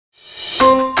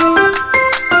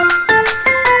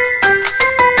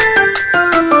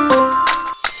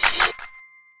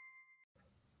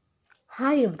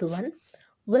everyone,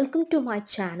 welcome to my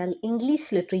channel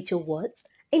English Literature World.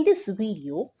 In this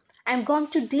video, I am going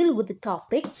to deal with the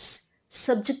topics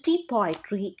subjective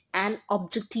poetry and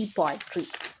objective poetry.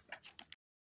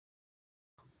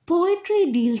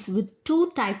 Poetry deals with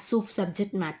two types of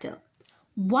subject matter.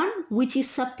 One which is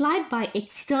supplied by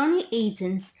external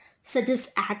agents such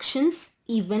as actions,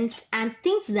 events and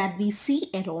things that we see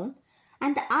around,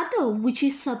 and the other which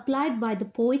is supplied by the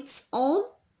poet's own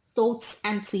thoughts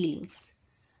and feelings.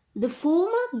 The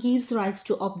former gives rise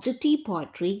to objective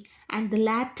poetry and the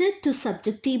latter to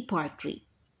subjective poetry.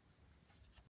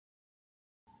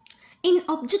 In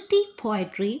objective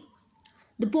poetry,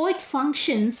 the poet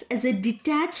functions as a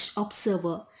detached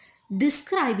observer,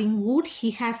 describing what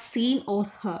he has seen or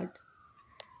heard.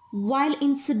 While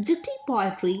in subjective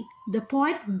poetry, the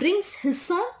poet brings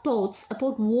his own thoughts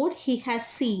about what he has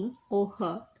seen or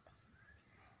heard.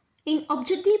 In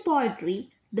objective poetry,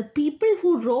 the people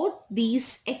who wrote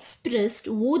these expressed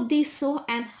what they saw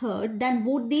and heard than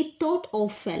what they thought or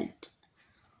felt.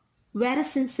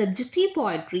 Whereas in subjective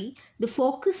poetry, the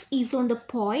focus is on the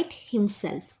poet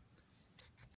himself.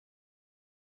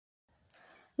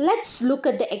 Let's look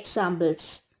at the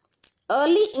examples.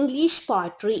 Early English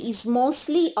poetry is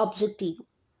mostly objective.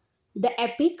 The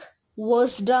epic,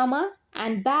 verse drama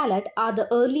and ballad are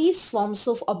the earliest forms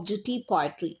of objective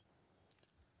poetry.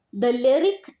 The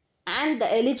lyric and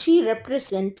the elegy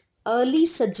represent early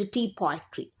subjective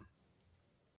poetry.